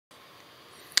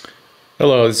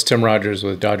Hello, this is Tim Rogers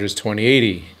with Dodgers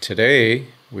 2080. Today,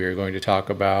 we are going to talk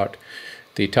about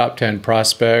the top 10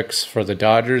 prospects for the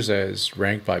Dodgers as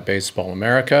ranked by Baseball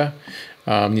America.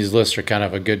 These lists are kind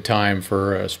of a good time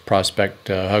for us prospect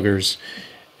huggers,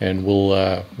 and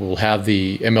we'll have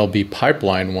the MLB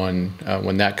Pipeline one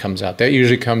when that comes out. That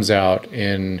usually comes out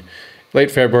in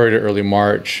late February to early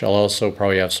March. I'll also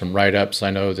probably have some write-ups. I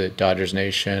know that Dodgers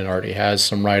Nation already has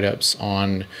some write-ups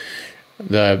on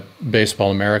the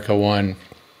Baseball America one.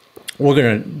 We're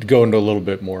going to go into a little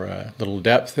bit more little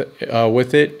depth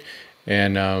with it,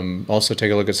 and also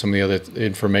take a look at some of the other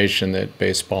information that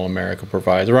Baseball America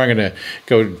provides. We're not going to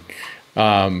go.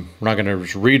 We're not going to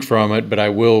just read from it, but I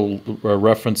will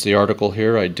reference the article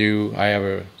here. I have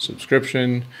a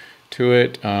subscription to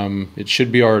it. It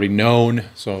should be already known,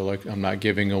 so I'm not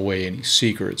giving away any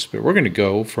secrets. But we're going to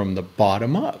go from the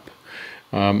bottom up.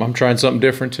 I'm trying something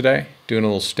different today, doing a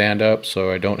little stand-up,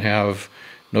 so I don't have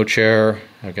no chair.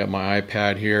 I've got my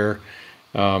iPad here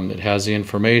that has the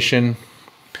information.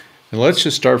 And let's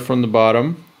just start from the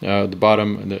bottom,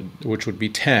 which would be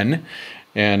 10.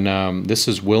 And this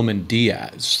is Wilman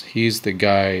Diaz. He's the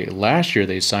guy, last year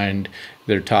they signed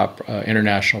their top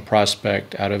international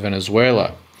prospect out of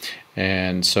Venezuela.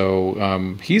 And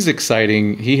so he's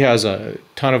exciting. He has a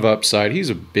ton of upside. He's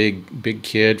a big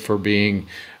kid for being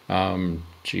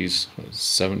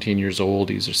 17 years old.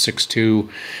 He's a 6'2",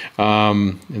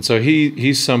 and so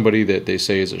he's somebody that they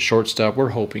say is a shortstop. We're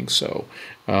hoping so.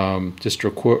 Just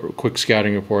a quick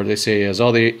scouting report. They say he has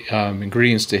all the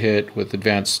ingredients to hit with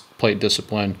advanced plate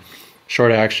discipline,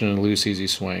 short action, and loose, easy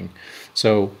swing.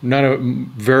 So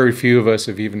very few of us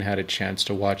have even had a chance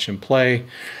to watch him play.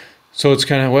 So it's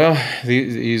kind of, well,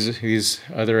 these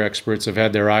other experts have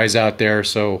had their eyes out there.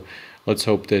 So let's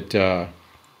hope that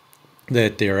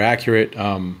that they're accurate.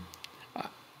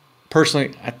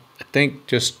 Personally, I think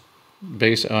just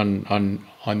based on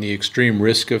the extreme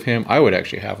risk of him, I would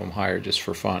actually have him higher just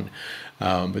for fun.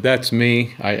 But that's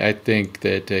me. I think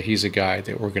that he's a guy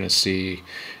that we're going to see.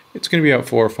 It's going to be out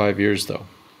 4 or 5 years, though.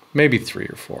 Maybe 3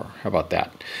 or 4. How about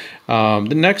that?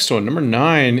 The next one, number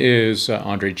 9, is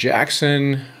Andre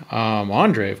Jackson.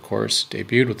 Andre, of course,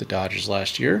 debuted with the Dodgers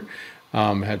last year.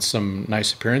 Had some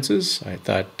nice appearances. I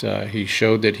thought he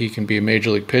showed that he can be a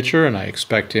major league pitcher, and I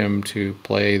expect him to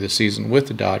play the season with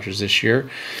the Dodgers this year.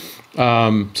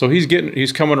 So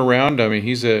he's coming around. I mean,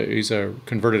 he's a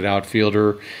converted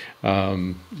outfielder.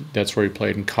 That's where he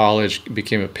played in college.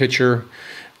 Became a pitcher,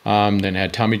 then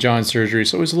had Tommy John surgery,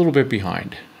 so he's a little bit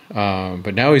behind.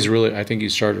 But now I think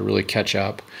he's started to really catch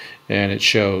up, and it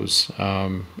shows.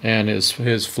 And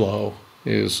his flow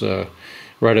is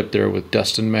right up there with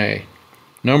Dustin May.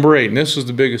 Number 8, and this was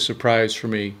the biggest surprise for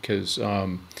me because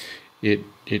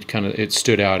it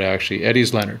stood out actually.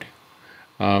 Eddys Leonard.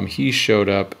 He showed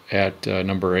up at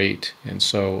number 8, and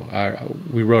so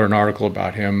we wrote an article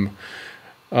about him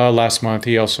last month.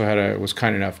 He also was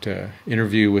kind enough to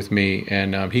interview with me,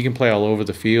 and he can play all over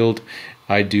the field.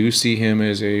 I do see him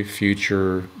as a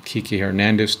future Kike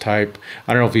Hernandez type.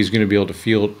 I don't know if he's going to be able to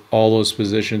field all those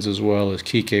positions as well as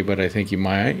Kike, but I think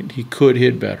he could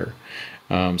hit better.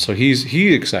 So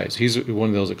he excites. He's one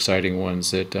of those exciting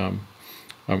ones that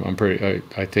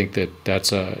I think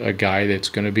that's a guy that's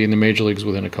going to be in the major leagues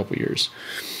within a couple years.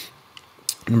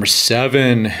 Number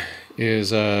 7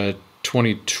 is a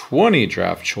 2020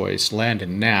 draft choice,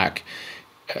 Landon Knack.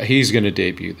 He's going to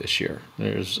debut this year.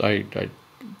 He's going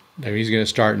to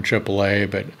start in AAA,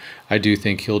 but I do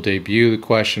think he'll debut. The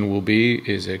question will be,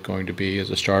 is it going to be as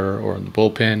a starter or in the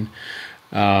bullpen?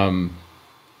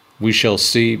 We shall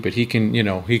see, but he can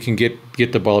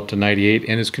get the ball up to 98,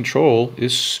 and his control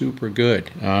is super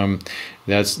good.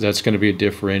 That's going to be a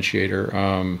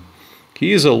differentiator.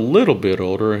 He is a little bit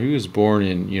older. He was born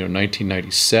in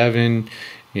 1997,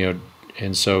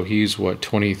 and so he's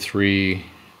 23,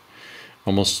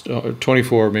 almost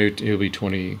 24. Maybe he'll be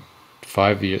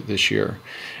 25 this year.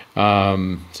 So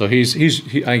I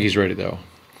think he's ready though.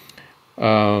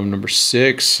 Number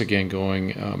 6, again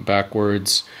going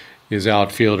backwards, is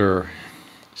outfielder.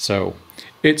 So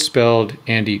it's spelled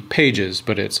Andy Pages,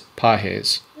 but it's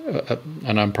Pages,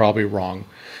 and I'm probably wrong.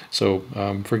 So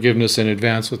forgiveness in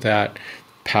advance with that.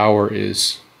 Power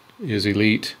is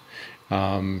elite.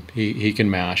 He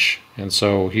can mash, and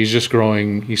so he's just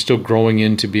growing. He's still growing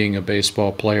into being a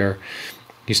baseball player.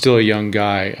 He's still a young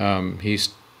guy.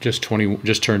 He's just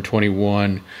turned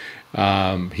 21.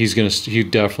 He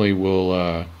definitely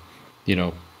will,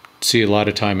 see a lot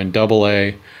of time in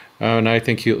AA. And I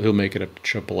think he'll make it up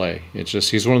to AAA. It's just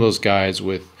he's one of those guys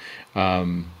with,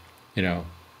 to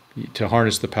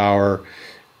harness the power.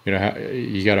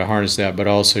 You got to harness that, but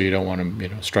also you don't want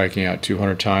him, striking out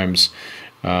 200 times.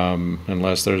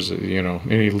 unless there's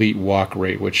an elite walk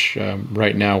rate, which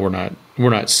right now we're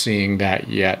not seeing that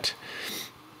yet.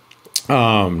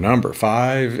 Number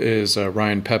 5 is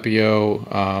Ryan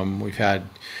Pepio. We've had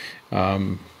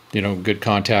good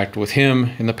contact with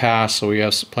him in the past, so we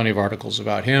have plenty of articles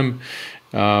about him.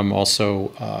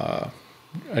 Also,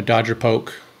 a Dodger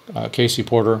Poke, Casey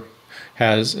Porter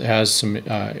has some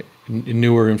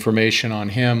newer information on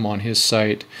him on his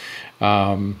site.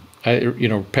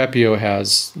 Pepio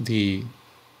has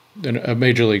a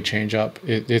major league changeup.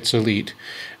 It's elite,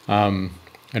 and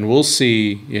we'll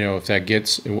see.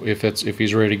 If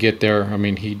he's ready to get there. I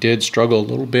mean, he did struggle a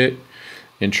little bit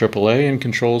in AAA, and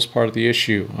control is part of the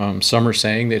issue. Some are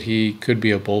saying that he could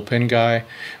be a bullpen guy.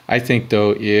 I think,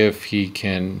 though, if he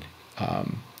can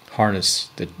harness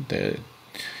the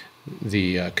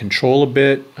control a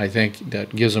bit, I think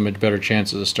that gives him a better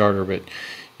chance as a starter. But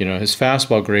his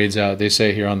fastball grades out. They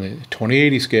say here on the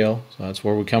 20/80 scale, so that's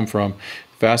where we come from.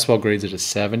 Fastball grades at a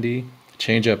 70,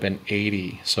 changeup an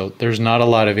 80. So there's not a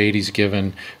lot of 80s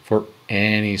given for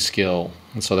any skill,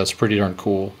 and so that's pretty darn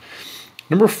cool.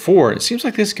 Number 4, it seems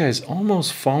like this guy's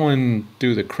almost fallen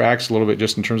through the cracks a little bit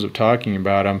just in terms of talking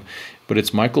about him, but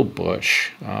it's Michael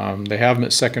Busch. They have him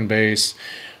at second base.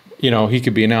 He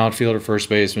could be an outfielder, first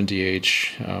baseman,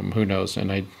 DH. Who knows?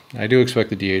 And I do expect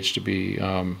the DH to be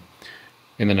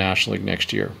in the National League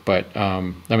next year. But,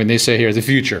 they say here the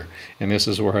future, and this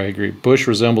is where I agree. Busch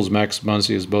resembles Max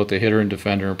Muncy as both a hitter and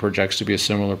defender and projects to be a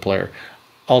similar player.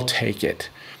 I'll take it.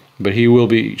 But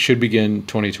he should begin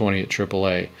 2020 at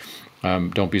AAA.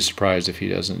 Don't be surprised if he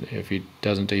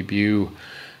doesn't debut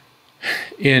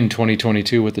in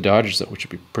 2022 with the Dodgers, which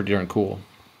would be pretty darn cool.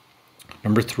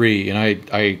 Number 3, and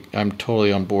I'm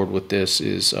totally on board with this,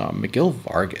 is Miguel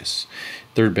Vargas,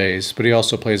 third base, but he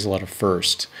also plays a lot of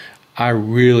first. I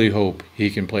really hope he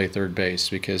can play third base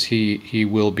because he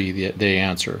will be the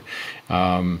answer.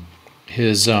 I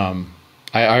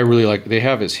really like. They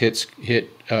have his hit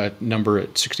number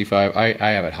at 65. I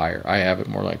have it higher. I have it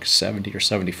more like 70 or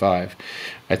 75.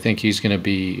 I think he's going to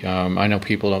be. I know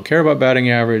people don't care about batting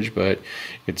average, but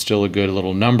it's still a good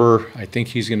little number. I think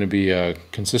he's going to be a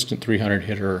consistent 300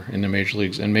 hitter in the major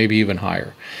leagues and maybe even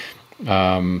higher.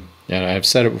 And I've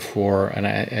said it before, and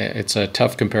it's a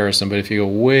tough comparison, but if you go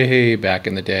way back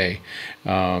in the day,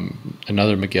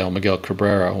 another Miguel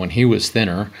Cabrera, when he was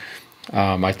thinner,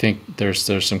 I think there's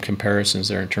some comparisons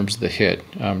there in terms of the hit.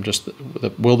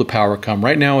 Will the power come?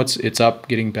 Right now it's up,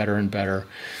 getting better and better,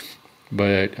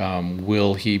 but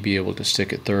will he be able to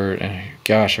stick at third? And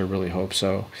gosh, I really hope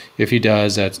so. If he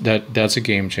does, that's a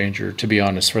game changer, to be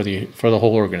honest, for the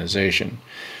whole organization.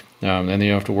 Then you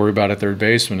don't have to worry about a third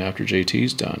baseman after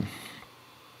JT's done.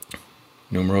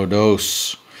 Numero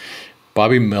dos,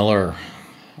 Bobby Miller,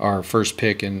 our first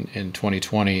pick in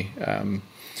 2020.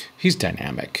 He's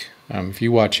dynamic. If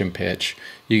you watch him pitch,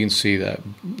 you can see that,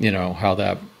 how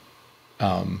that,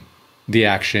 the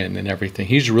action and everything.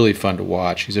 He's really fun to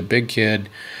watch. He's a big kid.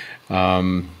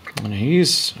 And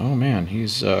he's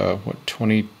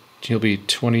 20, he'll be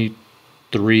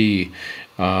 23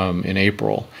 in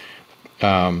April.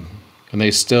 And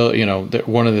they still,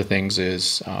 one of the things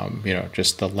is,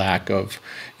 just the lack of,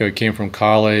 he came from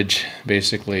college,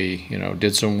 basically,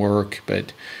 did some work,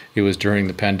 but it was during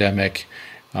the pandemic.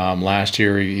 Last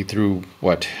year he threw,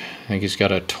 I think he's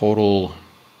got a total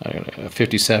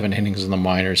 57 innings in the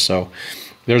minors, so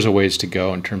there's a ways to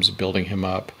go in terms of building him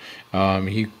up.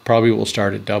 He probably will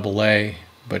start at AA,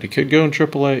 but he could go in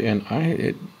AAA, and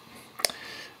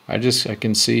I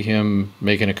can see him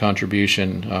making a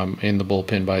contribution in the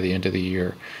bullpen by the end of the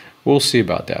year. We'll see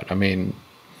about that. I mean,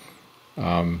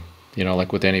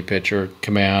 like with any pitcher,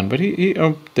 command, but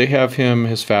they have him,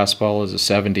 his fastball is a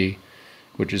 70,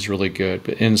 which is really good.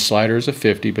 But in slider is a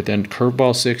 50, but then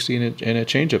curveball 60 and a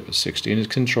changeup is 60, and his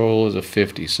control is a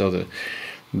 50. So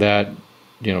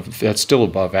that's still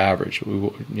above average.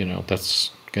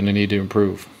 That's going to need to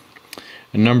improve.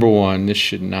 And number 1, this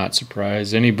should not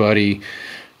surprise anybody.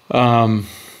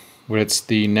 It's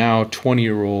the now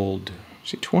 20-year-old.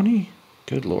 Is he 20?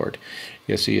 Good Lord.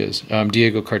 Yes, he is.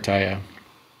 Diego Cartaya.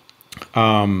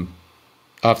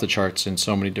 Off the charts in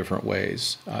so many different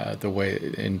ways. The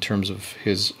way in terms of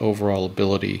his overall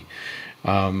ability.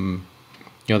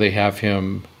 They have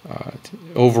him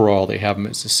overall. They have him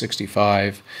as a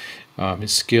 65.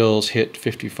 His skills hit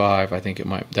 55. I think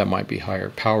that might be higher.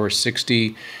 Power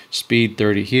 60, speed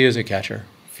 30. He is a catcher.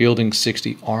 Fielding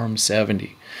 60, arm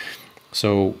 70.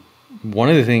 So one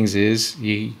of the things is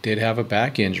he did have a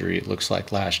back injury, it looks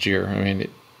like, last year. I mean,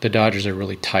 the Dodgers are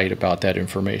really tight about that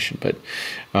information, but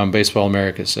Baseball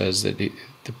America says that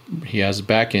he has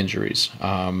back injuries.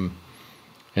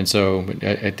 And so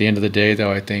at the end of the day,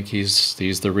 though, I think he's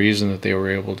the reason that they were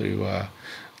able to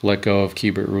let go of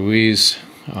Keibert Ruiz,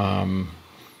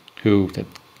 who that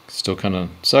still kind of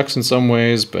sucks in some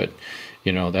ways, but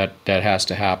that has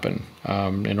to happen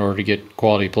in order to get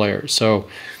quality players. So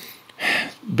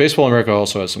Baseball America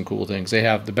also has some cool things. They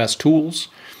have the best tools.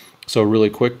 So really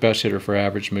quick, best hitter for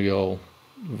average, Miguel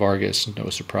Vargas, no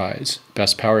surprise.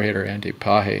 Best power hitter, Andy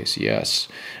Pages, yes.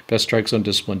 Best strike zone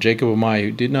discipline, Jacob Amaya,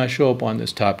 who did not show up on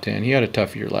this top 10. He had a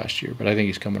tough year last year, but I think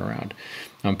he's coming around.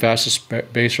 Fastest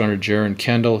base runner, Jaron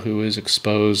Kendall, who is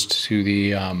exposed to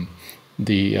the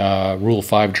Rule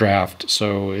 5 draft,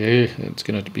 so it's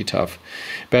going to be tough.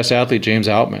 Best athlete, James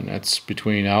Outman. That's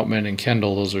between Outman and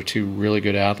Kendall. Those are two really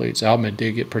good athletes. Outman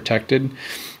did get protected.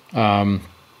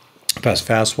 Best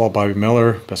fastball, Bobby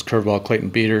Miller. Best curveball, Clayton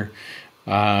Beeter.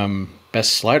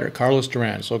 Best slider, Carlos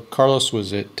Duran. So Carlos was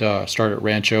started at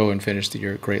Rancho and finished the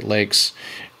year at Great Lakes.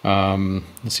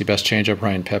 Let's see, best changeup,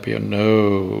 Ryan Pepio.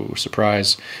 No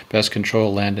surprise. Best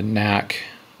control, Landon Knack.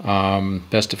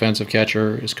 Best defensive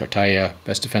catcher is Cartaya.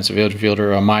 Best defensive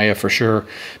infielder, Amaya for sure.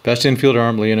 Best infielder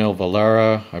arm, Leonel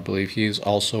Valera. I believe he's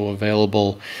also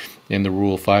available in the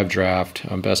Rule 5 draft.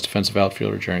 Best defensive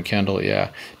outfielder, Jaron Kendall.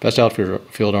 Yeah. Best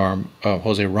outfield arm,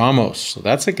 Jose Ramos. So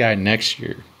that's a guy next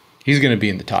year. He's going to be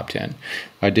in the top 10.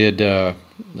 I did an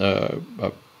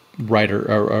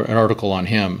article on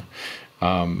him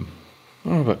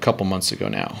a couple months ago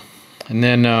now. And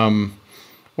then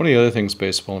one of the other things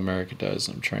Baseball America does,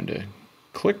 I'm trying to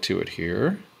click to it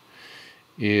here,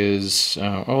 is,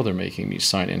 they're making me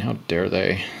sign in. How dare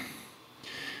they?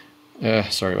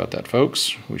 Sorry about that,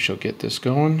 folks. We shall get this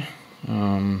going.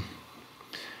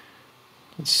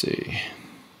 Let's see.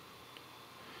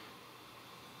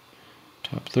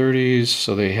 Top 30s.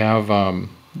 So they have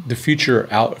the future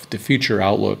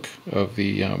outlook of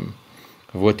the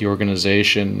of what the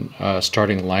organization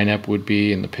starting lineup would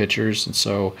be and the pitchers,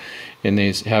 and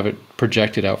they have it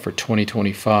projected out for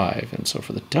 2025. And so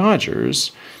for the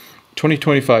Dodgers,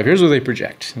 2025, here's what they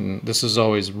project. And this is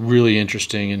always really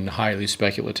interesting and highly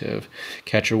speculative.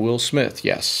 Catcher Will Smith,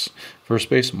 yes. First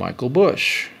base Michael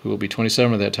Busch, who will be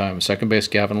 27 at that time. Second base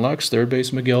Gavin Lux. Third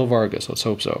base Miguel Vargas. Let's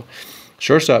hope so.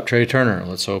 Shortstop Trey Turner.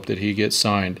 Let's hope that he gets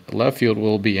signed. Left field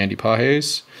will be Andy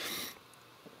Pages.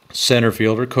 Center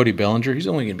fielder Cody Bellinger. He's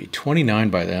only going to be 29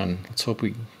 by then. Let's hope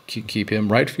we keep him.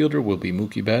 Right fielder will be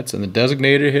Mookie Betts. And the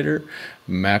designated hitter,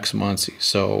 Max Muncy.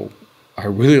 So I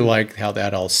really like how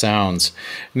that all sounds.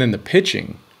 And then the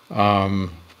pitching.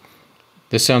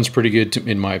 This sounds pretty good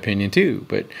in my opinion too.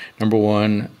 But number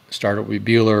 1, starter will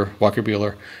be Walker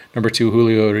Buehler. Number 2,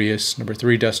 Julio Urias. Number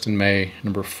 3, Dustin May.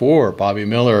 Number 4, Bobby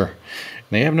Miller.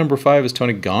 And they have number 5 is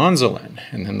Tony Gonsolin.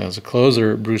 And then there's a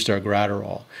closer, Brusdar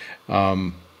Graterol.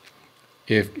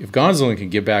 If Gonsolin can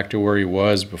get back to where he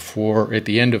was before, at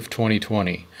the end of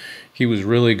 2020, he was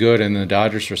really good, and the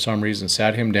Dodgers, for some reason,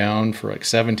 sat him down for like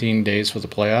 17 days for the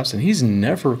playoffs, and he's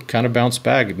never kind of bounced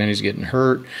back. And then he's getting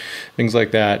hurt, things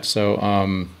like that. So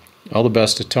all the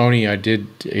best to Tony. I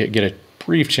did get a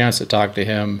brief chance to talk to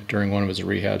him during one of his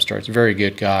rehab starts. Very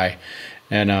good guy.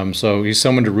 And so he's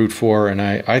someone to root for, and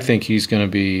I think he's going to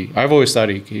be – I've always thought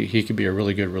he could be a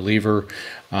really good reliever,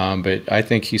 but I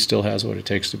think he still has what it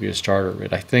takes to be a starter.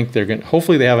 But I think they're going –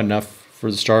 hopefully they have enough for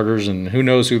the starters, and who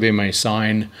knows who they may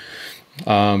sign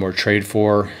or trade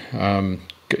for.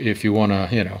 If you want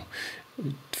to,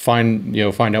 find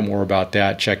out more about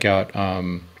that, check out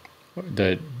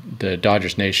the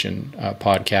Dodgers Nation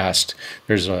podcast.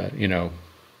 There's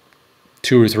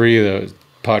 2 or 3 of those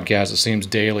podcast, it seems,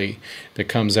 daily that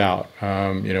comes out,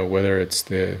 whether it's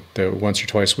the once or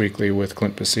twice weekly with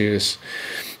Clint Pasillas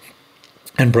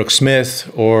and Brooks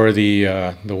Smith, or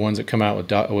the ones that come out with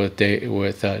Doug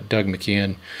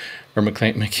McKeon or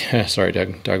McClain, sorry,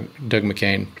 Doug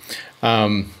McCain.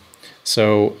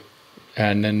 So,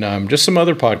 and then just some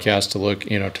other podcasts to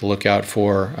look out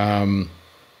for.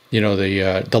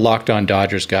 The Locked On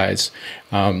Dodgers guys,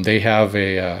 they have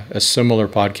a similar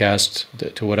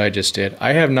podcast to what I just did.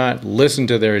 I have not listened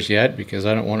to theirs yet because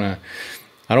I don't want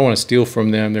to steal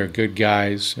from them. They're good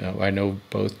guys. I know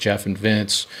both Jeff and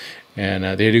Vince, and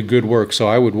they do good work. So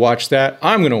I would watch that.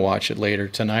 I'm going to watch it later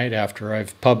tonight after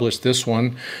I've published this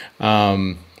one,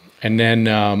 and then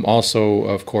also,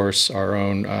 of course, our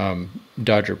own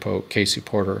Dodger Pope, Casey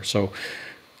Porter. So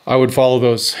I would follow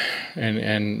those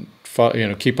and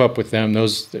keep up with them.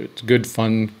 It's good,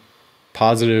 fun,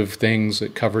 positive things.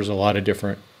 It covers a lot of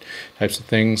different types of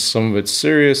things. Some of it's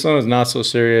serious, some of it's not so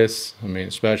serious. I mean,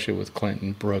 especially with Clint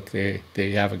and Brooke,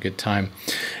 they have a good time.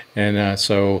 And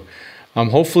so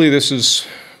hopefully this has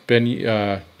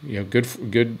been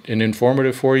good and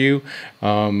informative for you,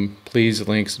 please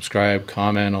link, subscribe,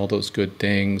 comment, all those good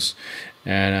things,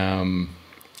 and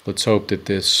let's hope that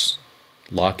this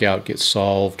lockout gets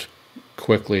solved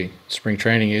quickly. Spring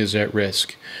training is at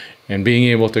risk, and being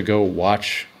able to go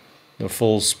watch the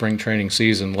full spring training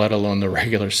season, let alone the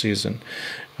regular season.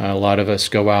 A lot of us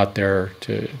go out there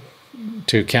to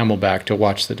Camelback to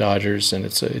watch the Dodgers, and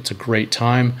it's a great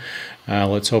time.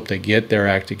 Let's hope they get their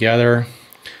act together.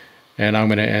 And I'm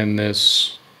going to end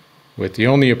this with the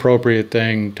only appropriate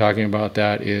thing talking about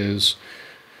that is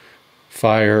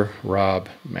fire Rob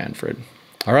Manfred.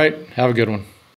 All right, have a good one.